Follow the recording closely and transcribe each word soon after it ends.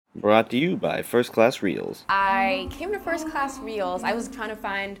Brought to you by First Class Reels. I came to First Class Reels. I was trying to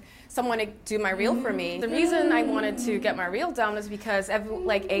find someone to do my reel for me. The reason I wanted to get my reel done was because every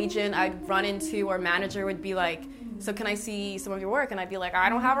agent I'd run into or manager would be like, so can I see some of your work? And I'd be like, I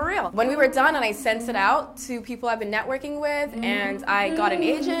don't have a reel. When we were done and I sent it out to people I've been networking with, and I got an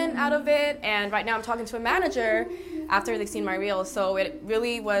agent out of it, and right now I'm talking to a manager after they've seen my reel. So it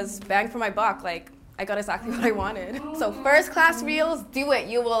really was bang for my buck. I got exactly what I wanted. So First Class Reels, do it.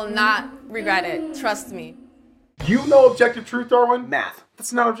 You will not regret it. Trust me. You know objective truth, Darwin? Math.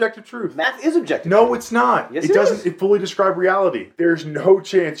 That's not objective truth. Math is objective. No, it's not. Yes, it doesn't fully describe reality. There's no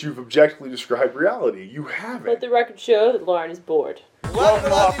chance you've objectively described reality. You haven't. Let the record show that Lauren is bored. Welcome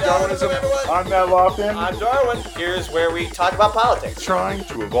to Lofty Darwinism. I'm Matt Lofton. I'm Darwin. Here's where we talk about politics. Trying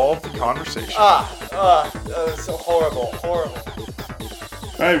to evolve the conversation. So horrible.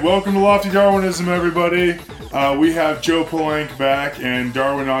 Hey, welcome to Lofty Darwinism, everybody. We have Joe Palank back, and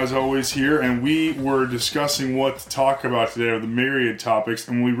Darwin, as always, here, and we were discussing what to talk about today, of the myriad topics,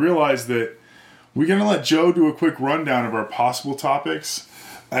 and we realized that we're going to let Joe do a quick rundown of our possible topics,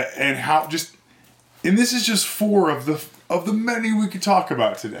 and how and this is just four of the many we could talk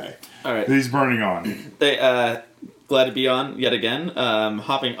about today. All right. That he's burning on. Glad to be on yet again.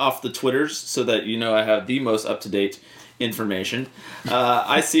 Hopping off the Twitters so that you know I have the most up-to-date information.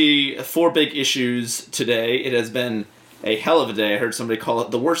 I see four big issues today. It has been a hell of a day. I heard somebody call it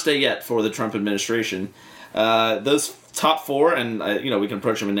the worst day yet for the Trump administration. Those top four, and we can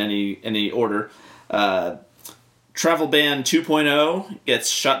approach them in any order. Travel ban 2.0 gets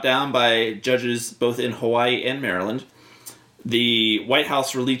shut down by judges both in Hawaii and Maryland. The White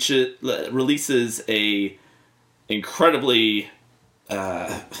House releases a incredibly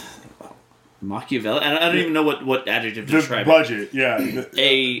Machiavelli. I don't even know what adjective to describe budget, it. Yeah.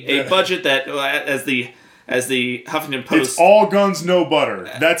 A budget that, as the Huffington Post, it's all guns, no butter.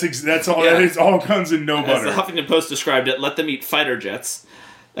 That's all. Yeah. It's all guns and no butter. As the Huffington Post described it, let them eat fighter jets.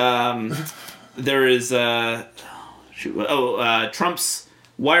 There is Trump's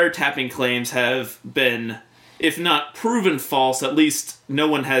wiretapping claims have been, if not proven false, at least no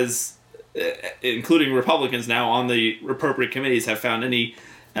one has, including Republicans now on the appropriate committees, have found any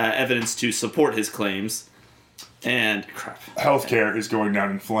evidence to support his claims. And crap, healthcare is going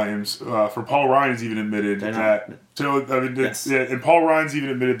down in flames. For Paul Ryan's even admitted that. Yes. And Paul Ryan's even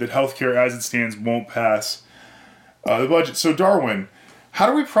admitted that healthcare, as it stands, won't pass the budget. So Darwin, how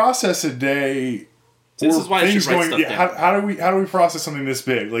do we process a day? This is why I should write stuff down. How do we process something this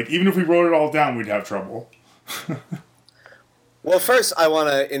big? Like, even if we wrote it all down, we'd have trouble. Well, first, I want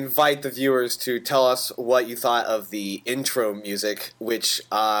to invite the viewers to tell us what you thought of the intro music, which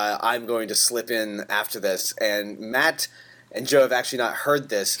I'm going to slip in after this. And Matt and Joe have actually not heard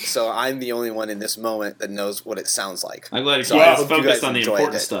this, so I'm the only one in this moment that knows what it sounds like. I'm glad so you guys you focused guys on the enjoyed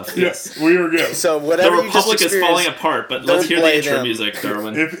important it. stuff. Yes, we were good. So The whatever you Republic just is falling experienced, apart, but don't let's hear the play intro them. music,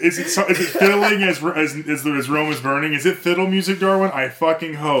 Darwin. Is it fiddling as Rome is burning? Is it fiddle music, Darwin? I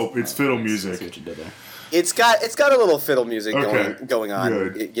fucking hope it's fiddle music. That's what you did there. It's got a little fiddle music Okay. going on,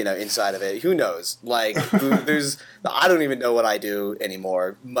 Good. inside of it. Who knows? Like, I don't even know what I do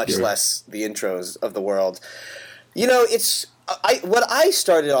anymore, much less the intros of the world. What I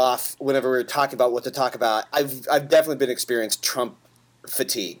started off whenever we were talking about what to talk about. I've definitely been experienced Trump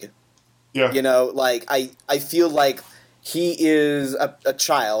fatigue. Yeah. I feel like he is a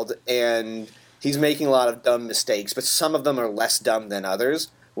child and he's making a lot of dumb mistakes, but some of them are less dumb than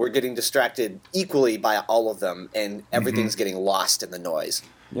others. We're getting distracted equally by all of them, and everything's getting lost in the noise.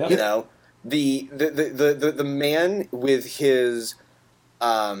 Yep. The man with his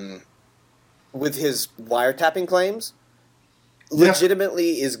wiretapping claims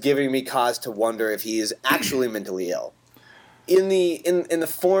legitimately is giving me cause to wonder if he is actually mentally ill. In the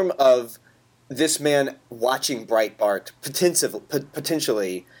form of this man watching Breitbart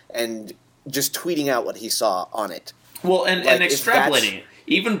potentially and just tweeting out what he saw on it. Well, and If extrapolating it.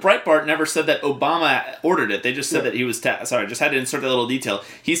 Even Breitbart never said that Obama ordered it. They just said that he was... sorry, I just had to insert that little detail.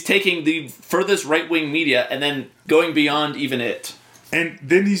 He's taking the furthest right-wing media and then going beyond even it. And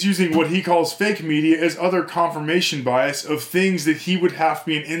then he's using what he calls fake media as other confirmation bias of things that he would have to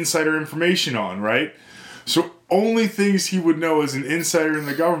be an insider information on, right? So only things he would know as an insider in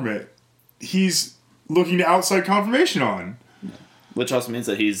the government, he's looking to outside confirmation on. Which also means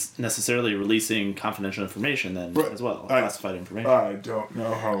that he's necessarily releasing confidential information then as well, classified information. I don't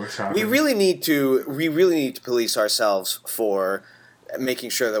know how it's happening. We really need to police ourselves for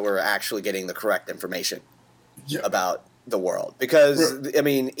making sure that we're actually getting the correct information about the world, because I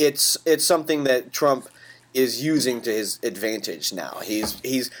mean it's something that Trump is using to his advantage now.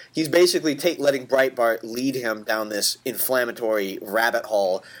 He's basically letting Breitbart lead him down this inflammatory rabbit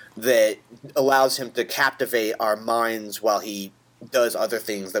hole that allows him to captivate our minds while he does other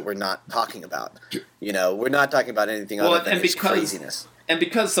things that we're not talking about. You know, we're not talking about anything other than his craziness. And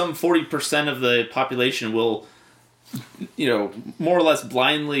because some 40% of the population will, you know, more or less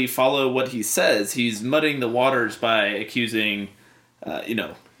blindly follow what he says, he's muddying the waters by accusing, you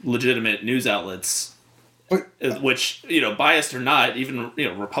know, legitimate news outlets, which, you know, biased or not, even, you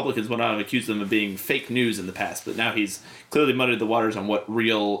know, Republicans would not have accused them of being fake news in the past, but now he's clearly muddied the waters on what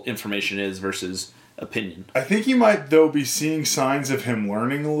real information is versus opinion. I think you might, though, be seeing signs of him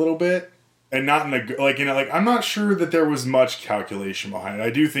learning a little bit, and not in a, like, you know, like, I'm not sure that there was much calculation behind it. I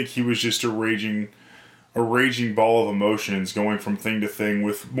do think he was just a raging ball of emotions going from thing to thing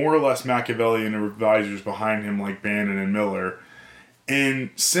with more or less Machiavellian advisors behind him like Bannon and Miller. And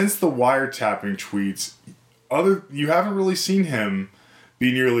since the wiretapping tweets, you haven't really seen him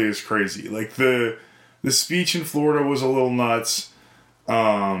be nearly as crazy. Like the speech in Florida was a little nuts,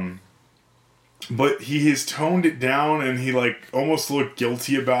 but he has toned it down, and he like almost looked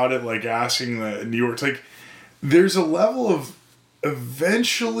guilty about it, like asking the New York. Like there's a level of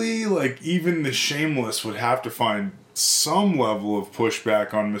eventually, like even the shameless would have to find some level of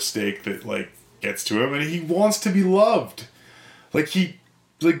pushback on mistake that like gets to him, and he wants to be loved.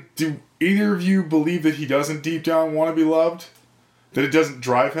 Do either of you believe that he doesn't deep down want to be loved? That it doesn't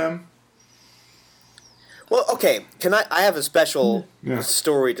drive him? Well, okay. I have a special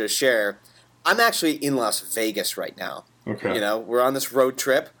story to share. I'm actually in Las Vegas right now. Okay. You know, we're on this road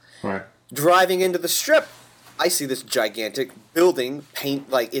trip. Right. Driving into the Strip, I see this gigantic building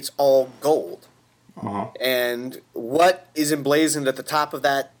like it's all gold. Uh-huh. And what is emblazoned at the top of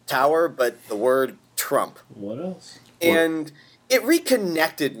that tower but the word Trump? What else? And it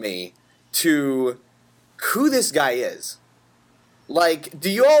reconnected me to who this guy is. Like, do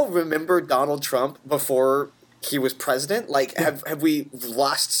you all remember Donald Trump before he was president? Like, have we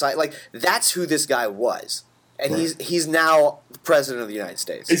lost sight? Like, that's who this guy was. And he's now the president of the United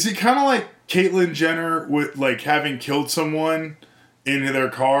States. Is it kind of like Caitlyn Jenner with like having killed someone in their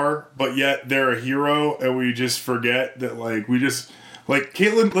car, but yet they're a hero, and we just forget that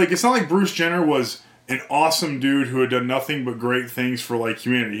Caitlyn, like it's not like Bruce Jenner was an awesome dude who had done nothing but great things for like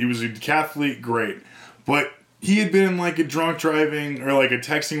humanity. He was a decathlete, great, but he had been in like a drunk driving or like a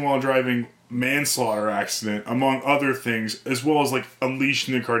texting while driving manslaughter accident, among other things, as well as like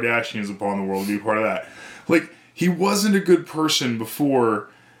unleashing the Kardashians upon the world to be part of that. Like he wasn't a good person before,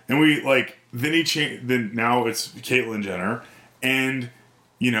 and we like then he changed. Then now it's Caitlyn Jenner, and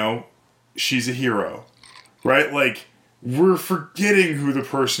you know she's a hero, right? Like. We're forgetting who the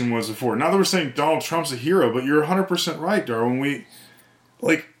person was before. Now that we're saying Donald Trump's a hero, but you're 100% right, Darwin. What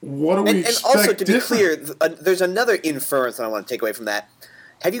do we expect? And also, to be different? clear, there's another inference that I want to take away from that.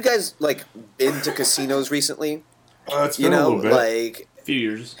 Have you guys, like, been to casinos recently? It's been a little bit. Like... A few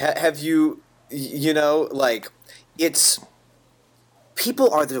years. Have you, it's...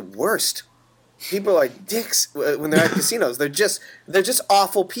 People are the worst. People are dicks when they're at casinos. They're just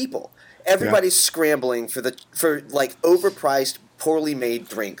awful people. Everybody's scrambling for overpriced, poorly made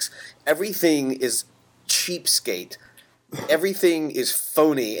drinks. Everything is cheapskate. Everything is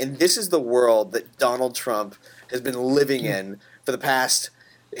phony, and this is the world that Donald Trump has been living in for the past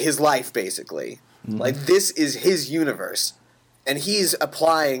his life, basically. Mm-hmm. Like this is his universe, and he's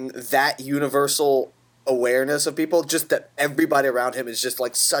applying that universal awareness of people. Just that everybody around him is just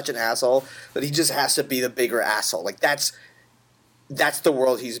like such an asshole that he just has to be the bigger asshole. Like that's the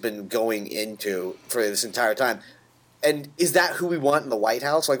world he's been going into for this entire time. And is that who we want in the White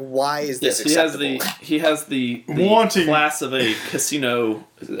House? Like, why is this acceptable? He has the class of a casino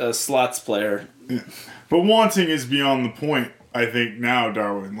slots player. Yeah. But wanting is beyond the point, I think, now,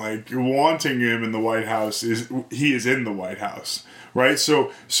 Darwin. Like, wanting him in the White House he is in the White House, right?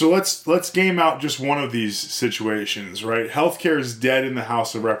 So let's game out just one of these situations, right? Healthcare is dead in the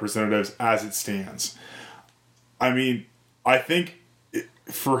House of Representatives as it stands. I mean, I think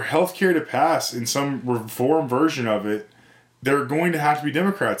for healthcare to pass in some reform version of it, there are going to have to be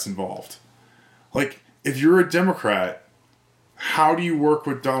Democrats involved. Like, if you're a Democrat, how do you work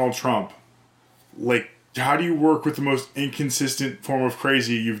with Donald Trump? Like, how do you work with the most inconsistent form of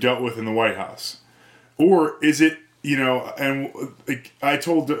crazy you've dealt with in the White House? Or is it, and like I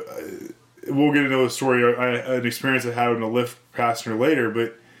told, we'll get into a story, an experience I had with a Lyft passenger later,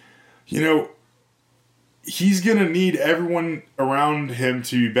 but, he's going to need everyone around him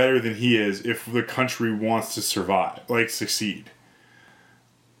to be better than he is if the country wants to succeed.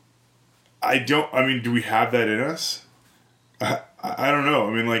 Do we have that in us? I don't know.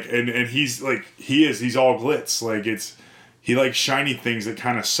 I mean, like, and he's like, he's all glitz. Like, he likes shiny things that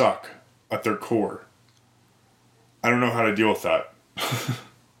kind of suck at their core. I don't know how to deal with that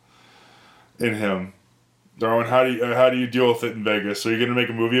in him. Darwin, how do you deal with it in Vegas? Are you gonna make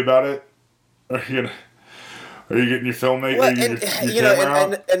a movie about it? Are you getting your filmmaker? Well, are you getting your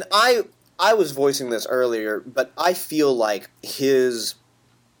camera out? and I was voicing this earlier, but I feel like his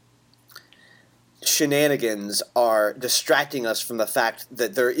shenanigans are distracting us from the fact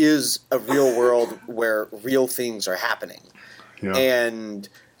that there is a real world where real things are happening. Yeah. And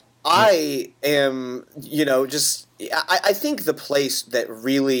I am, I think the place that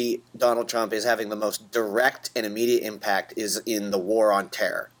really Donald Trump is having the most direct and immediate impact is in the war on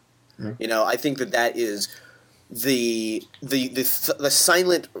terror. Yeah. I think that is the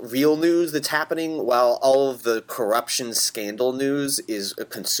silent real news that's happening while all of the corruption scandal news is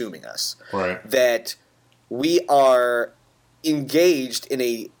consuming us. Right. That we are engaged in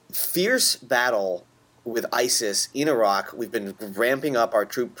a fierce battle with ISIS in Iraq. We've been ramping up our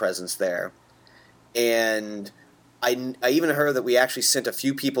troop presence there. And I even heard that we actually sent a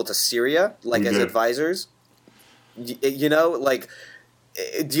few people to Syria, as advisors. Do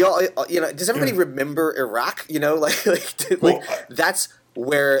y'all, does everybody remember Iraq? That's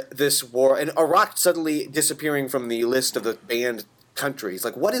where this war, and Iraq suddenly disappearing from the list of the banned countries.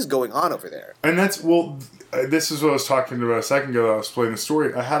 Like, what is going on over there? And this is what I was talking about a second ago that I was playing the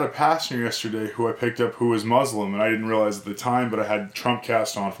story. I had a pastor yesterday who I picked up who was Muslim, and I didn't realize at the time, but I had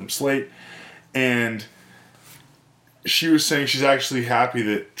Trumpcast on from Slate, and she was saying she's actually happy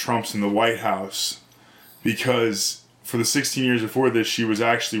that Trump's in the White House because for the 16 years before this, she was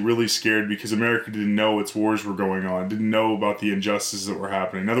actually really scared because America didn't know its wars were going on, didn't know about the injustices that were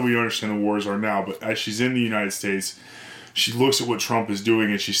happening. Now that we understand the wars are now, but as she's in the United States, she looks at what Trump is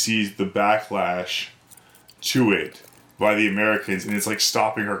doing and she sees the backlash to it by the Americans, and it's like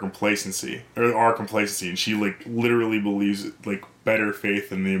stopping her complacency, or our complacency, and she literally believes better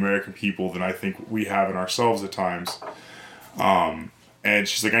faith in the American people than I think we have in ourselves at times. And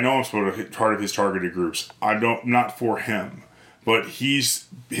she's like, I know I'm supposed to be part of his targeted groups. I'm not for him. But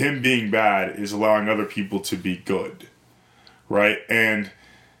him being bad is allowing other people to be good. Right? And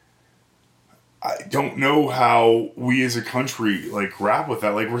I don't know how we as a country, grapple with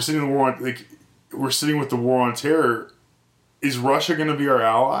that. We're sitting with the war on terror. Is Russia going to be our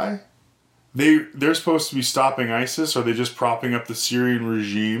ally? They're supposed to be stopping ISIS. Are they just propping up the Syrian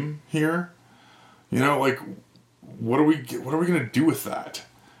regime here? What are we going to do with that?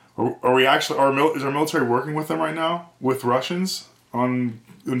 Are we actually is our military working with them right now with Russians on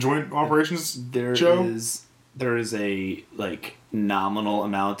joint operations? There is a nominal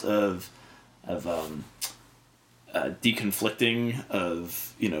amount of deconflicting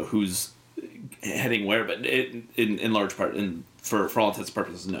of who's heading where, but in large part, and for all intents and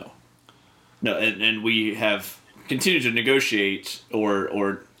purposes, no, and we have continued to negotiate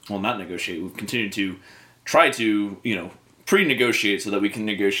or not negotiate. We've continued to try to, pre-negotiate so that we can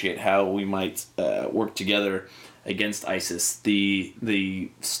negotiate how we might work together against ISIS. The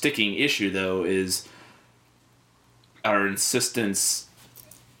sticking issue, though, is our insistence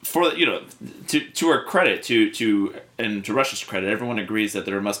for, to our credit, and to Russia's credit, everyone agrees that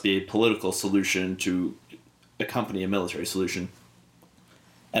there must be a political solution to accompany a military solution.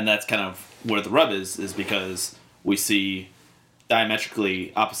 And that's kind of where the rub is because we see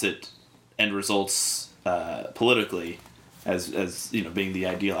diametrically opposite end results politically as being the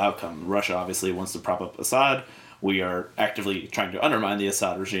ideal outcome. Russia obviously wants to prop up Assad. We are actively trying to undermine the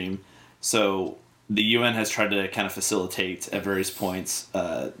Assad regime. So the UN has tried to kind of facilitate at various points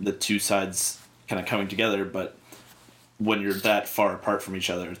the two sides kind of coming together, but when you're that far apart from each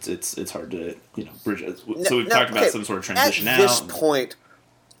other, it's hard to bridge it. So we've talked about some sort of transition at now. At this point,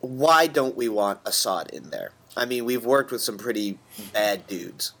 why don't we want Assad in there? I mean, we've worked with some pretty bad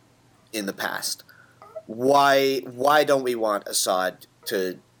dudes in the past. Why don't we want Assad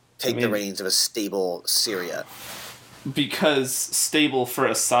to take the reins of a stable Syria? Because stable for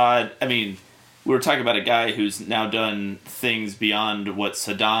Assad, we were talking about a guy who's now done things beyond what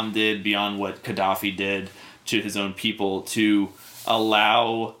Saddam did, beyond what Gaddafi did to his own people, to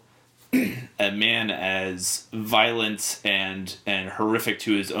allow a man as violent and horrific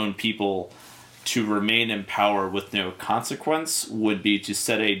to his own people to remain in power with no consequence would be to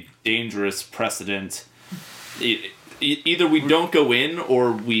set a dangerous precedent. Either we don't go in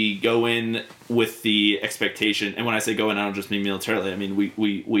or we go in with the expectation, and when I say go in, I don't just mean militarily, I mean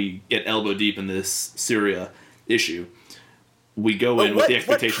we get elbow deep in this Syria issue. We go in with the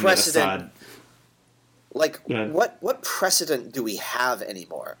expectation that Assad... Like, Yeah. what precedent do we have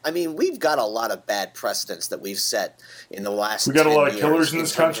anymore? I mean, we've got a lot of bad precedents that we've set in the last. We got a 10 lot of years killers in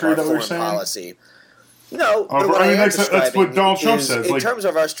this terms of country our that we're foreign saying? policy. No, I but what mean, I am that's what describing Donald Trump is, says, in like- terms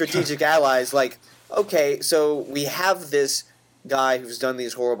of our strategic allies, like, okay, so we have this guy who's done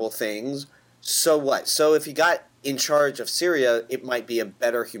these horrible things. So what? So if he got in charge of Syria, it might be a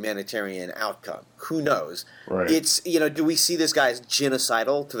better humanitarian outcome. Who knows? Right. It's, do we see this guy as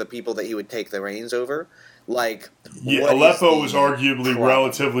genocidal to the people that he would take the reins over? Like, Yeah, what is Aleppo the was arguably problem?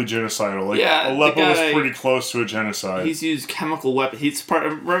 relatively genocidal. Like, Yeah, the Aleppo was guy- pretty close to a genocide. He's used chemical weapons. He's part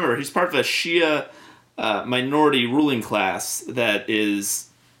of a Shia minority ruling class that is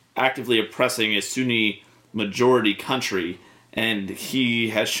actively oppressing a Sunni majority country, and he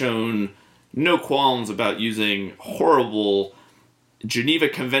has shown no qualms about using horrible Geneva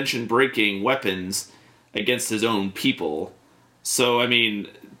Convention breaking weapons against his own people. So, I mean,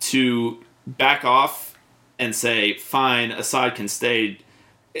 to back off and say, fine, Assad can stay.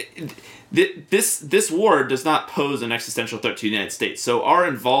 This war does not pose an existential threat to the United States. So our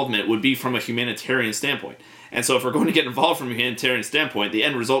involvement would be from a humanitarian standpoint. And so if we're going to get involved from a humanitarian standpoint, the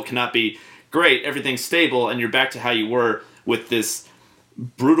end result cannot be, great, everything's stable, and you're back to how you were with this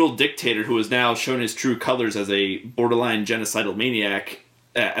brutal dictator who has now shown his true colors as a borderline genocidal maniac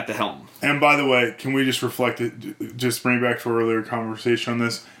at the helm. And by the way, can we just reflect it, just bring back to our earlier conversation on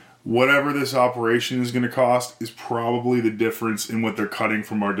this? Whatever this operation is going to cost is probably the difference in what they're cutting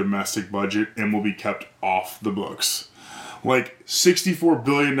from our domestic budget and will be kept off the books. Like, $64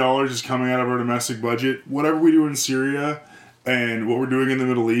 billion is coming out of our domestic budget. Whatever we do in Syria and what we're doing in the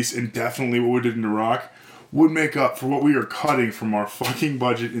Middle East, and definitely what we did in Iraq, would make up for what we are cutting from our fucking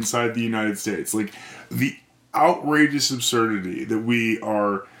budget inside the United States. Like, the outrageous absurdity that we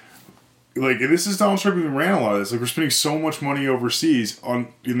are... Like, and this is Donald Trump even ran a lot of this. Like, we're spending so much money overseas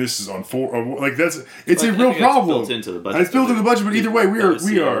on, and this is on like, it's Well, a I think real that's problem. built into the budget. And it's built into the budget, but either way, we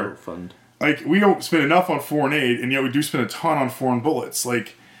are, Fund. like, we don't spend enough on foreign aid, and yet we do spend a ton on foreign bullets.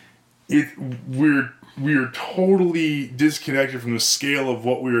 Like, we're totally disconnected from the scale of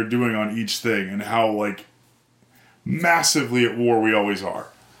what we are doing on each thing and how, like, massively at war we always are.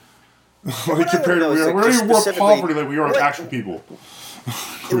 Like, compared to, we're already at war poverty like we are actual people.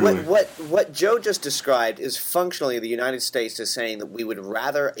 Clearly. What Joe just described is functionally the United States is saying that we would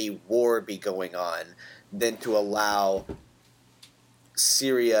rather a war be going on than to allow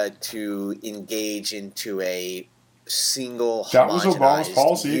Syria to engage into a single That was Obama's homogenized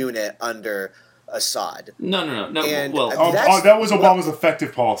policy. unit under Assad. No. And Well, That was Obama's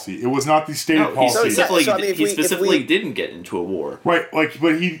effective policy. It was not the stated no, he policy. specifically, So, I mean, if he we- if specifically we- didn't get into a war. Right, like,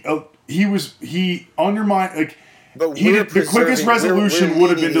 but he undermined, like, But he we're did, the quickest preserving- resolution we're would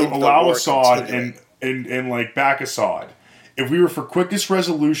have been to leaning into the allow war Assad continuing. and like back Assad. If we were for quickest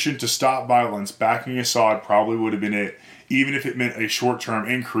resolution to stop violence, backing Assad probably would have been it, even if it meant a short-term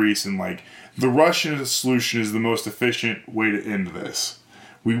increase in, like, the Russian solution is the most efficient way to end this.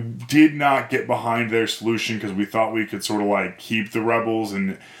 We did not get behind their solution because we thought we could sort of, like, keep the rebels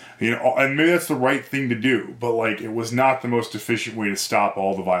and, and maybe that's the right thing to do, but, like, it was not the most efficient way to stop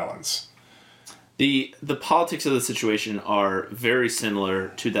all the violence. The politics of the situation are very similar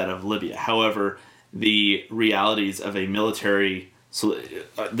to that of Libya. However, the realities of a military,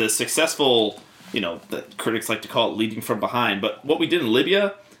 the successful, that critics like to call it leading from behind, but what we did in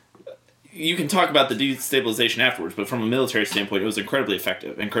Libya, you can talk about the destabilization afterwards, but from a military standpoint, it was incredibly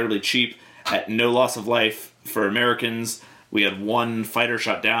effective, incredibly cheap, at no loss of life for Americans. We had one fighter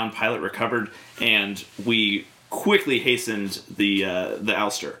shot down, pilot recovered, and we quickly hastened the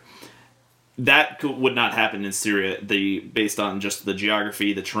ouster. That would not happen in Syria, based on just the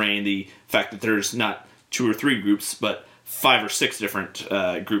geography, the terrain, the fact that there's not 2 or 3 groups, but 5 or 6 different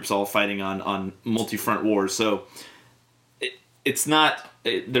groups all fighting on multi-front wars. So it's not,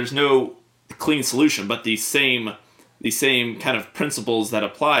 there's no clean solution, but the same kind of principles that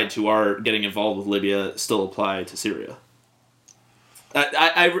applied to our getting involved with Libya still apply to Syria.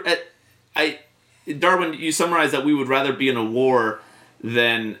 Darwin, you summarized that we would rather be in a war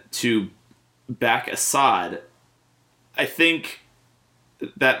than to back Assad. I think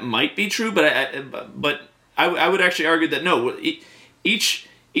that might be true, but I would actually argue that no, each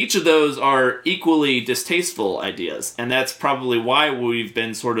of those are equally distasteful ideas, and that's probably why we've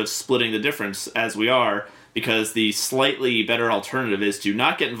been sort of splitting the difference as we are, because the slightly better alternative is to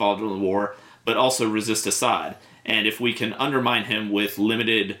not get involved in the war, but also resist Assad. And if we can undermine him with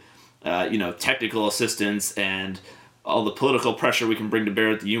limited, technical assistance and all the political pressure we can bring to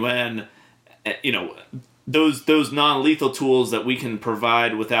bear at the UN, those non-lethal tools that we can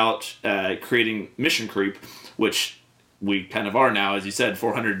provide without creating mission creep, which we kind of are now, as you said,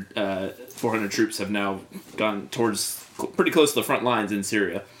 400 troops have now gone towards pretty close to the front lines in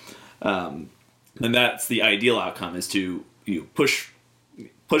Syria. And that's the ideal outcome, is to push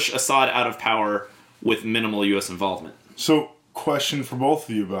Assad out of power with minimal U.S. involvement. So, question for both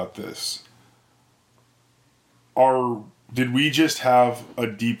of you about this. Did we just have a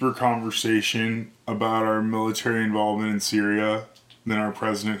deeper conversation about our military involvement in Syria than our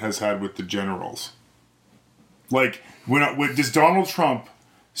president has had with the generals? Like, does Donald Trump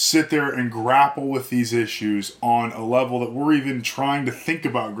sit there and grapple with these issues on a level that we're even trying to think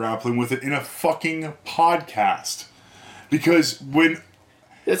about grappling with it in a fucking podcast? Because when...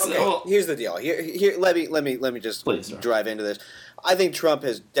 Here's the deal. Here, let me just drive into this. I think Trump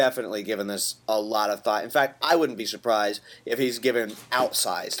has definitely given this a lot of thought. In fact, I wouldn't be surprised if he's given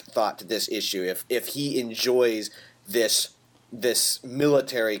outsized thought to this issue. If he enjoys this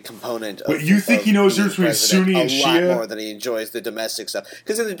military component. But you think he knows there's between Sunni and Shia? A lot more than he enjoys the domestic stuff.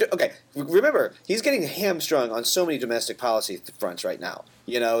 Because remember, he's getting hamstrung on so many domestic policy fronts right now.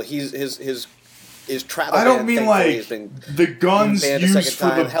 You know, his travel. I don't mean like the guns used for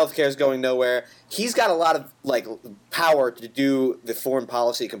the healthcare is going nowhere. He's got a lot of power to do the foreign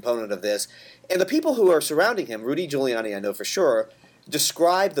policy component of this, and the people who are surrounding him, Rudy Giuliani, I know for sure,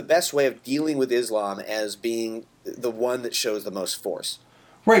 describe the best way of dealing with Islam as being the one that shows the most force.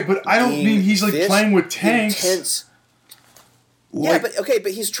 Right, but I don't mean he's playing with tanks. Intense.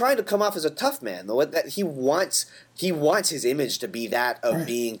 But he's trying to come off as a tough man. That he wants his image to be that of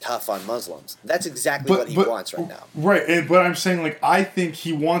being tough on Muslims. That's exactly what he wants right now. Right, but I'm saying I think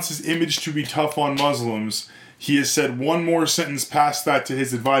he wants his image to be tough on Muslims. He has said one more sentence past that to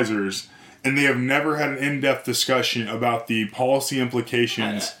his advisors, and they have never had an in-depth discussion about the policy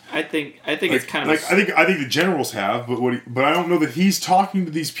implications. I think it's kind of I think the generals have, but I don't know that he's talking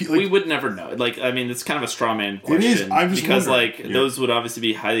to these people. We would never know. It's kind of a straw man question. It is. I'm just because wondering. Those would obviously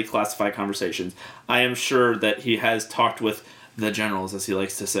be highly classified conversations. I am sure that he has talked with the generals, as he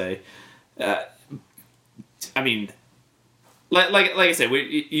likes to say. Like I said,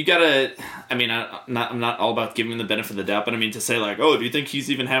 you gotta. I'm not all about giving him the benefit of the doubt, but to say do you think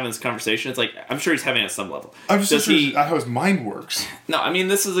he's even having this conversation? It's I'm sure he's having it at some level. I'm just interested how his mind works. No,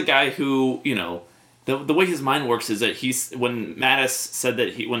 this is a guy who the way his mind works is that when Mattis said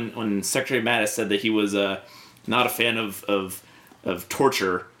that when Secretary Mattis said that he was not a fan of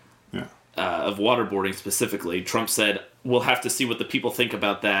torture. Yeah. Of waterboarding specifically, Trump said, we'll have to see what the people think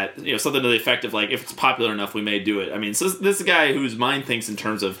about that. Something to the effect of if it's popular enough, we may do it. So this is a guy whose mind thinks in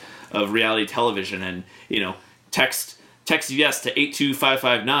terms of reality television, and text yes to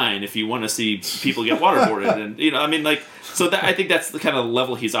 82559 if you want to see people get waterboarded, and so that I think that's the kind of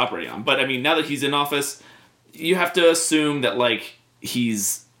level he's operating on. But now that he's in office, you have to assume that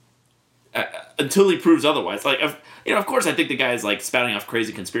he's until he proves otherwise. Of course, I think the guy is spouting off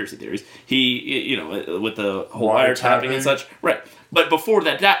crazy conspiracy theories. He, with the whole wiretapping and such, right? But before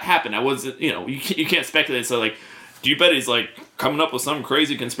that happened, I wasn't. You can't speculate. So, do you bet he's coming up with some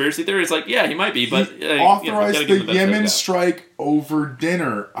crazy conspiracy theory? It's yeah, he might be. But authorized the Yemen strike over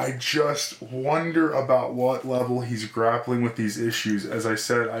dinner. I just wonder about what level he's grappling with these issues. As I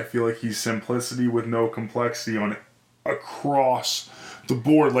said, I feel like he's simplicity with no complexity on across the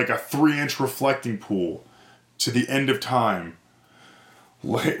board, like a 3-inch reflecting pool to the end of time.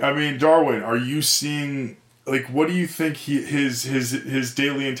 Darwin, are you seeing what do you think his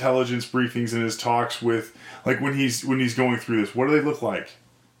daily intelligence briefings and his talks with when he's going through this, what do they look like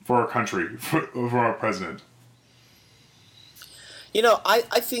for our country, for our president?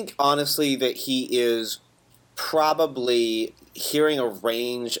 I think honestly that he is probably hearing a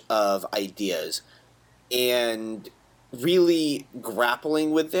range of ideas and really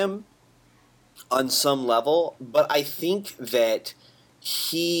grappling with them on some level, but I think that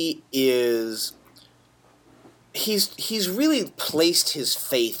he's really placed his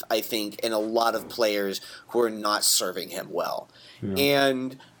faith, I think, in a lot of players who are not serving him well. Yeah.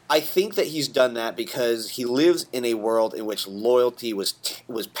 And I think that he's done that because he lives in a world in which loyalty was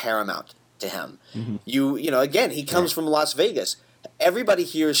paramount to him. Mm-hmm. Again, he comes from Las Vegas. Everybody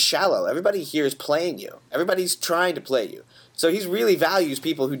here is shallow. Everybody here is playing you. Everybody's trying to play you. So he really values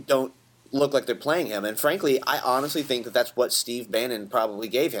people who don't look like they're playing him. And frankly, I honestly think that that's what Steve Bannon probably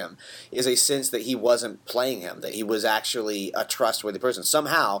gave him, is a sense that he wasn't playing him, that he was actually a trustworthy person.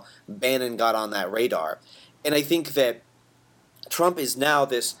 Somehow, Bannon got on that radar. And I think that Trump is now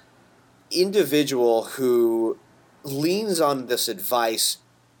this individual who leans on this advice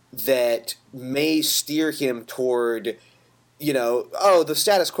that may steer him toward, the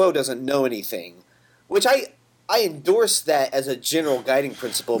status quo doesn't know anything, which I endorse that as a general guiding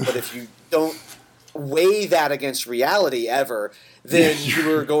principle, but if you don't weigh that against reality ever, then you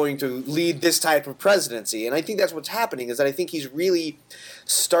were going to lead this type of presidency. And I think that's what's happening, is that I think he's really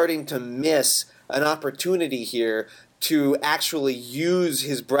starting to miss an opportunity here to actually use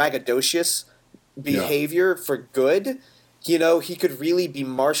his braggadocious behavior for good. You know, he could really be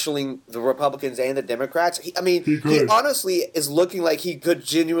marshaling the Republicans and the Democrats. He honestly is looking like he could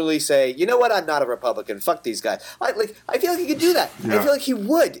genuinely say, you know what, I'm not a Republican. Fuck these guys. I feel like he could do that. Yeah. I feel like he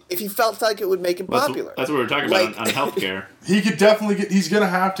would if he felt like it would make him popular. That's what we were talking about on healthcare. He could definitely he's going to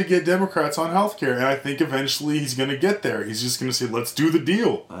have to get Democrats on healthcare, and I think eventually he's going to get there. He's just going to say, let's do the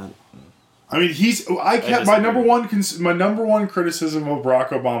deal. I mean, my number one criticism of Barack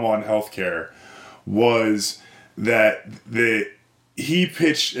Obama on healthcare was that he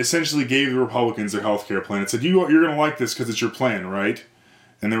essentially gave the Republicans their health care plan and said, you're going to like this because it's your plan, right?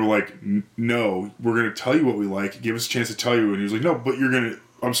 And they were like, no, we're going to tell you what we like. Give us a chance to tell you. And he was like, no, but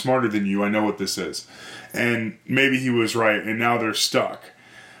I'm smarter than you. I know what this is. And maybe he was right, and now they're stuck.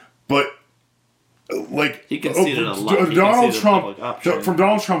 But, like, he conceded a lot. Donald Trump, from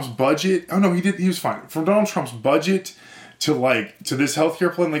Donald Trump's budget, he was fine. From Donald Trump's budget to this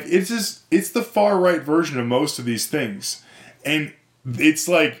healthcare plan, like, it's the far right version of most of these things. And it's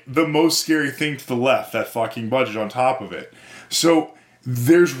like the most scary thing to the left, that fucking budget on top of it. So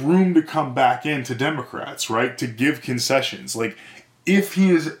there's room to come back into Democrats, right? To give concessions. Like, if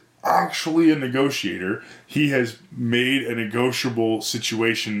he is actually a negotiator, he has made a negotiable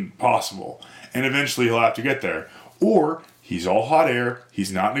situation possible. And eventually he'll have to get there. Or he's all hot air,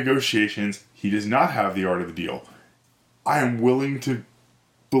 he's not negotiations, he does not have the art of the deal. I am willing to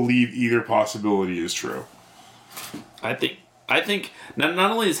believe either possibility is true. I think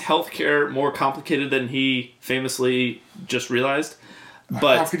not only is healthcare more complicated than he famously just realized,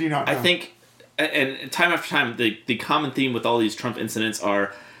 but how could you not know? I think, and time after time, the common theme with all these Trump incidents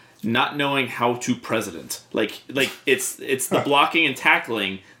are not knowing how to president. Like it's the blocking and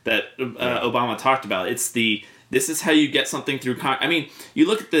tackling that Obama talked about. This is how you get something through. I mean, you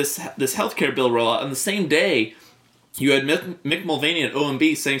look at this healthcare bill rollout on the same day. You had Mick Mulvaney at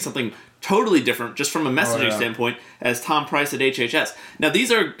OMB saying something totally different, just from a messaging standpoint, as Tom Price at HHS. Now,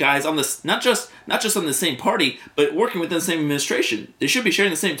 these are guys on this not just on the same party, but working within the same administration. They should be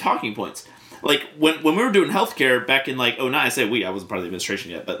sharing the same talking points. Like when we were doing healthcare back in 2009, I say I wasn't part of the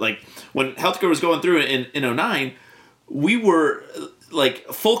administration yet, but when healthcare was going through in 2009, we were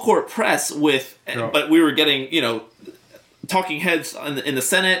full court press with, but we were getting talking heads in the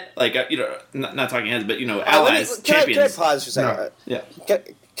Senate, not talking heads, but allies, champions. Can I pause for a second? Yeah.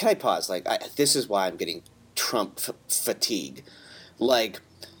 Can I pause? This is why I'm getting Trump fatigue. Why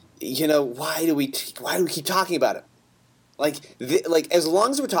do we keep talking about him? As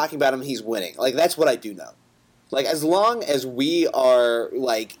long as we're talking about him, he's winning. That's what I do know. As long as we are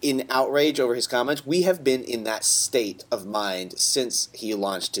in outrage over his comments, we have been in that state of mind since he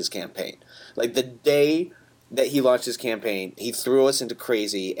launched his campaign. The day that he launched his campaign, he threw us into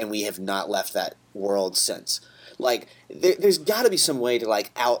crazy, and we have not left that world since. There's got to be some way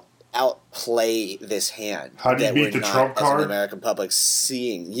to outplay this hand. How do you beat the Trump card? As an American public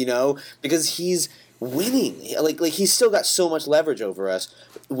seeing, because he's winning. He's still got so much leverage over us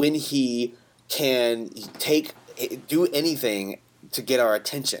when he can do anything to get our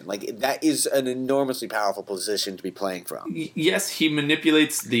attention. That is an enormously powerful position to be playing from. Yes, he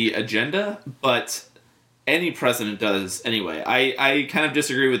manipulates the agenda, but any president does anyway. I kind of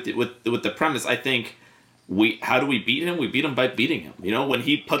disagree with the premise. I think how do we beat him? We beat him by beating him. When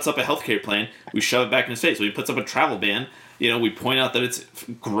he puts up a healthcare plan, we shove it back in his face. When he puts up a travel ban, we point out that it's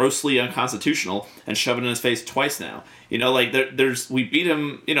grossly unconstitutional and shove it in his face twice now. We beat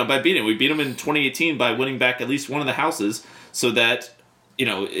him, by beating him. We beat him in 2018 by winning back at least one of the houses, so that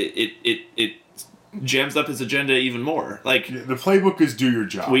it jams up his agenda even more. The playbook is do your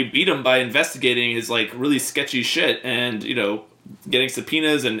job. We beat him by investigating his really sketchy shit and getting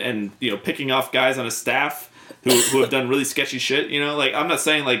subpoenas and picking off guys on his staff who have done really sketchy shit. I'm not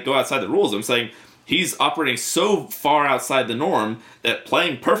saying go outside the rules. I'm saying he's operating so far outside the norm that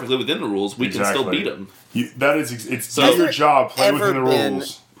playing perfectly within the rules, we can still beat him. It's do your job, play within the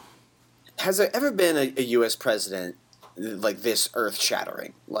rules. Has there ever been a U.S. president this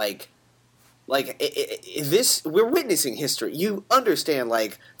earth-shattering? This, we're witnessing history. You understand,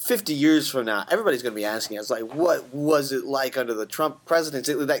 50 years from now, everybody's going to be asking us, what was it like under the Trump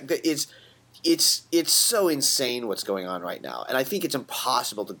presidency? it's so insane what's going on right now, and I think it's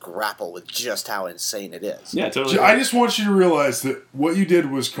impossible to grapple with just how insane it is. Yeah, totally. I just want you to realize that what you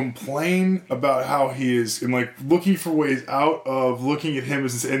did was complain about how he is, and like looking for ways out of looking at him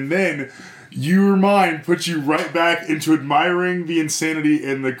as, and then your mind puts you right back into admiring the insanity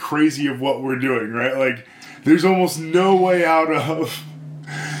and the crazy of what we're doing, right? Like, there's almost no way out of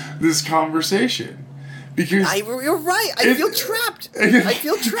this conversation. Because you're right. I feel trapped. I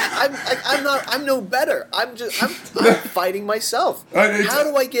feel trapped. I'm no better. I'm fighting myself. How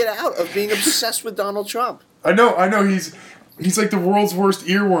do I get out of being obsessed with Donald Trump? I know. He's like the world's worst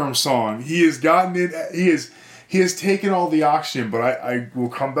earworm song. He has gotten it. He has taken all the oxygen. But I will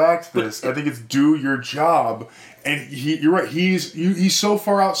come back to this. I think it's do your job. And you're right. He's so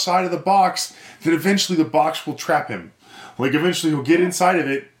far outside of the box that eventually the box will trap him. Like eventually he'll get inside of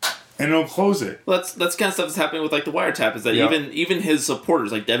it. And it'll close it. Well, that's kind of stuff that's happening with like the wiretap. Is that even his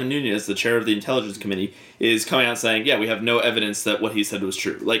supporters, like Devin Nunes, the chair of the Intelligence Committee, is coming out saying, "Yeah, we have no evidence that what he said was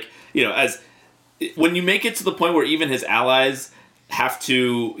true." Like, you know, as when you make it to the point where even his allies have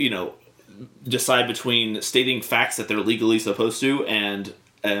to, you know, decide between stating facts that they're legally supposed to and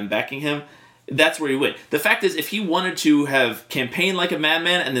backing him. That's where you win. The fact is, if he wanted to have campaigned like a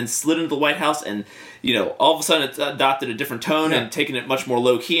madman and then slid into the White House and, you know, all of a sudden it's adopted a different tone and taken it much more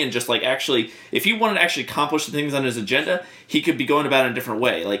low-key and just like actually, if he wanted to actually accomplish the things on his agenda, he could be going about it in a different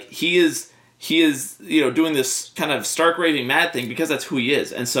way. Like, he is, you know, doing this kind of stark raving mad thing because that's who he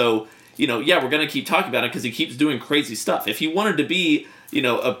is. And so, you know, yeah, we're going to keep talking about it because he keeps doing crazy stuff. If he wanted to be, you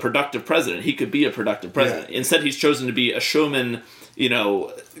know, a productive president, he could be a productive president. Yeah. Instead, he's chosen to be a showman, you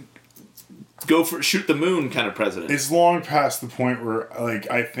know, go for shoot the moon kind of president. It's long past the point where, like,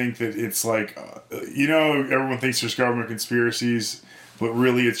 I think that it's like, you know, everyone thinks there's government conspiracies, but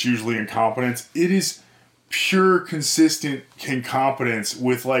really it's usually incompetence. It is pure, consistent incompetence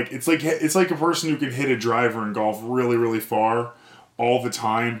with, like, it's like a person who can hit a driver in golf really, really far all the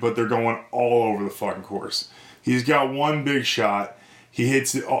time, but they're going all over the fucking course. He's got one big shot. He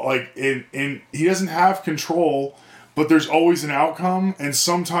hits it all, like, and he doesn't have control. But there's always an outcome, and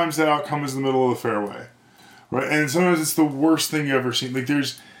sometimes that outcome is in the middle of the fairway, right? And sometimes it's the worst thing you've ever seen. Like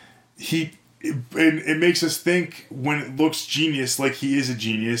it makes us think when it looks genius, like he is a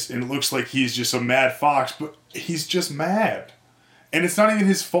genius, and it looks like he's just a mad fox, but he's just mad, and it's not even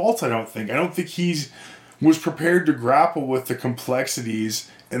his fault. I don't think he was prepared to grapple with the complexities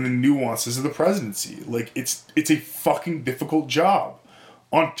and the nuances of the presidency. Like it's a fucking difficult job.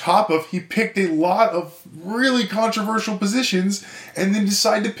 On top of, he picked a lot of really controversial positions and then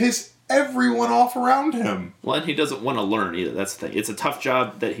decided to piss everyone off around him. Well, and he doesn't want to learn either. That's the thing. It's a tough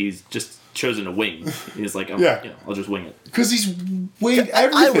job that he's just chosen to wing. He's like, I'll just wing it. Because he's winged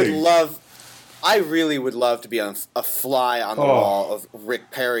everything. I really would love to be on a fly on the wall of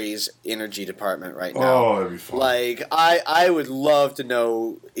Rick Perry's energy department right now. Oh, that'd be fun. Like, I would love to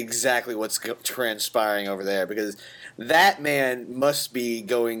know exactly what's transpiring over there, because that man must be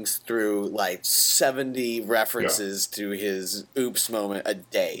going through like 70 references to his oops moment a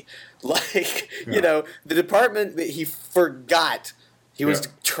day. Like, you know, the department that he forgot he was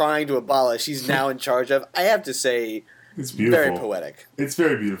trying to abolish, he's now in charge of. I have to say, it's beautiful. Very poetic. It's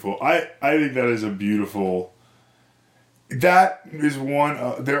very beautiful. I think that is a beautiful... That is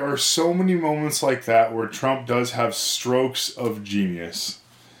one... there are so many moments like that where Trump does have strokes of genius.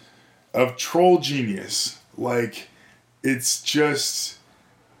 Of troll genius. Like... It's just,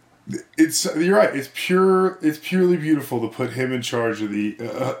 you're right. It's purely beautiful to put him in charge of the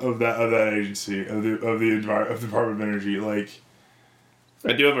of that agency of the Department of Energy. Like,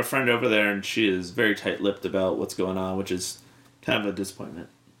 I do have a friend over there, and she is very tight-lipped about what's going on, which is kind of a disappointment.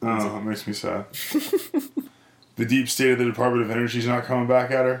 Oh, it makes me sad. The deep state of the Department of Energy is not coming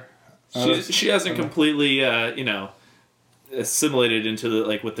back at her. She hasn't completely, assimilated into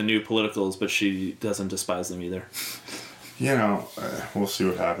with the new politicals, but she doesn't despise them either. You know, we'll see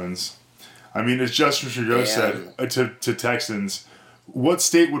what happens. I mean, as Justin Trudeau said to Texans, what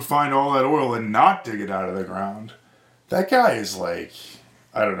state would find all that oil and not dig it out of the ground? That guy is like,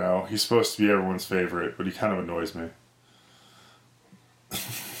 I don't know, he's supposed to be everyone's favorite, but he kind of annoys me.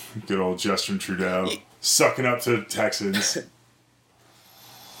 Good old Justin Trudeau, sucking up to Texans.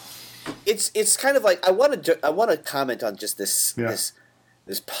 It's kind of like, I want to comment on just this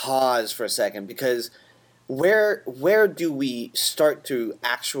pause for a second, because where do we start to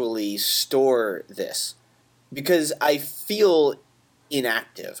actually store this? Because I feel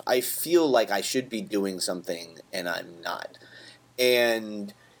inactive. I feel like I should be doing something and I'm not.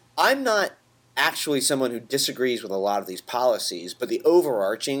 And I'm not actually someone who disagrees with a lot of these policies, but the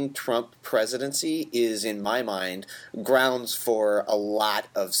overarching Trump presidency is, in my mind, grounds for a lot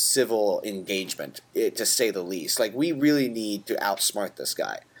of civil engagement, to say the least. Like, we really need to outsmart this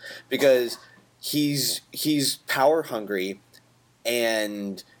guy because he's power hungry,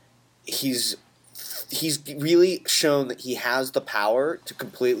 and he's really shown that he has the power to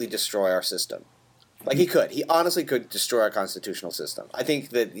completely destroy our system. Like, he could. He honestly could destroy our constitutional system. I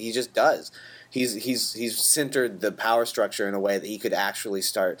think that he just does. He's centered the power structure in a way that he could actually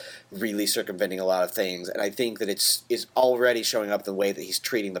start really circumventing a lot of things. And I think that it's already showing up the way that he's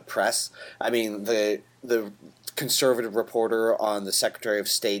treating the press. I mean, the conservative reporter on the Secretary of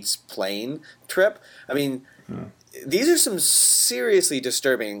State's plane trip. I mean, these are some seriously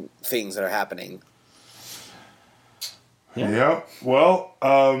disturbing things that are happening. Yeah. Well,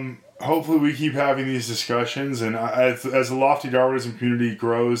 hopefully we keep having these discussions, and as the Lofty Darwinism community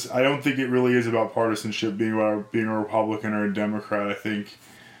grows, I don't think it really is about partisanship, being a Republican or a Democrat. I think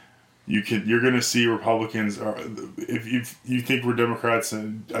you're going to see Republicans, if you think we're Democrats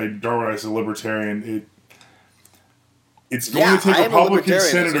and Darwin is a libertarian, it's going to take Republican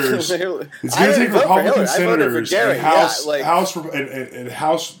senators. It's going to take Republican senators and House.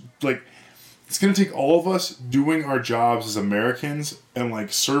 It's going to take all of us doing our jobs as Americans and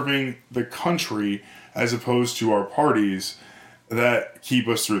like serving the country as opposed to our parties that keep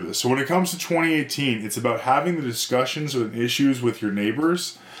us through this. So when it comes to 2018, it's about having the discussions and issues with your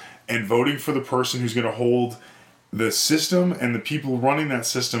neighbors and voting for the person who's going to hold the system and the people running that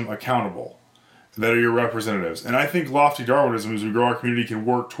system accountable, that are your representatives. And I think Lofty Darwinism, as we grow our community, can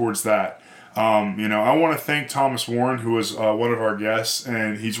work towards that. I want to thank Thomas Warren, who was one of our guests,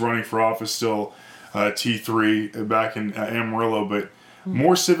 and he's running for office still, T3 back in Amarillo. But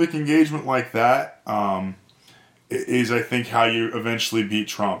more civic engagement like that is, I think, how you eventually beat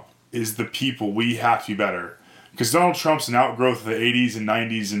Trump. Is the people. We have to be better, because Donald Trump's an outgrowth of the 80s and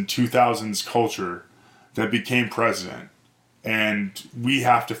 90s and 2000s culture that became president, and we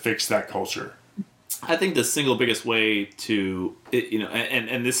have to fix that culture. I think the single biggest way to,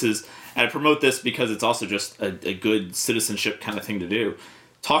 and this is, and I promote this because it's also just a good citizenship kind of thing to do.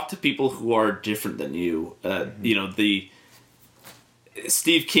 Talk to people who are different than you. The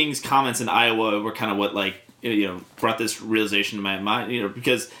Steve King's comments in Iowa were kind of what brought this realization to my mind.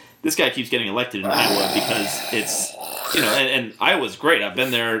 Because this guy keeps getting elected in Iowa because it's and Iowa's great. I've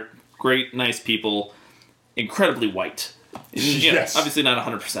been there. Great, nice people, incredibly white. Yes. Obviously not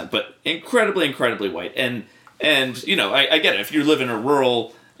 100%, but incredibly white. And I get it. If you live in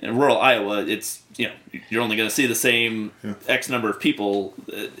rural Iowa, it's you're only going to see the same X number of people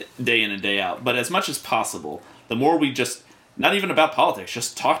day in and day out. But as much as possible, the more we just, not even about politics,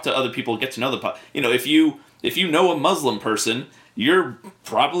 just talk to other people, get to know the if you know a Muslim person, you're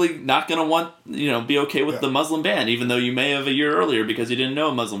probably not going to want be okay with the Muslim ban, even though you may have a year earlier because you didn't know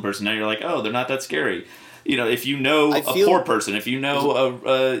a Muslim person. Now you're like, oh, they're not that scary. If you know a poor person, if you know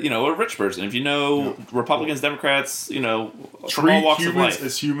a rich person, if you know Republicans, Democrats, from all walks of life, treat humans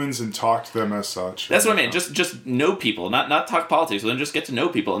as humans and talk to them as such. That's what I mean. Just know people, not talk politics. But then just get to know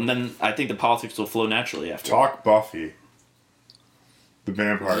people, and then I think the politics will flow naturally after. Talk Buffy, the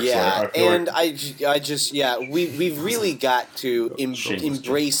vampire. Yeah, we've really got to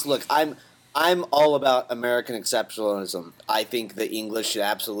embrace. Look, I'm all about American exceptionalism. I think the English should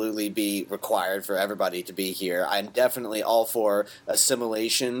absolutely be required for everybody to be here. I'm definitely all for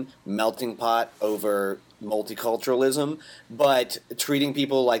assimilation, melting pot over multiculturalism, but treating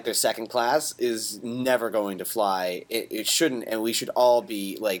people like they're second class is never going to fly. It shouldn't, and we should all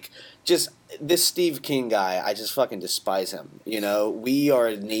be just this Steve King guy, I just fucking despise him. We are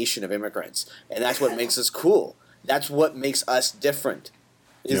a nation of immigrants, and that's what makes us cool. That's what makes us different.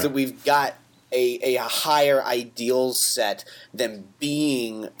 That we've got a higher ideals set than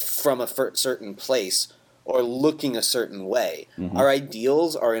being from a certain place or looking a certain way. Mm-hmm. Our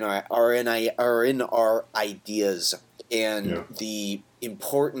ideals are in our ideas, and the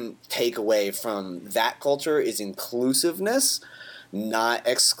important takeaway from that culture is inclusiveness, not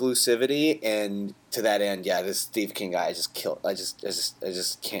exclusivity. And to that end, this Steve King guy, I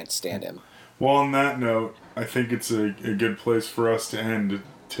just can't stand him. Well, on that note, I think it's a good place for us to end,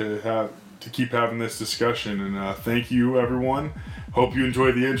 to keep having this discussion. And thank you, everyone. Hope you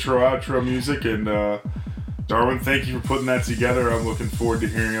enjoyed the outro music. And Darwin, thank you for putting that together. I'm looking forward to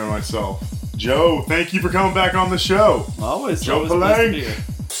hearing it myself. Joe, thank you for coming back on the show. Always. Joe Palank.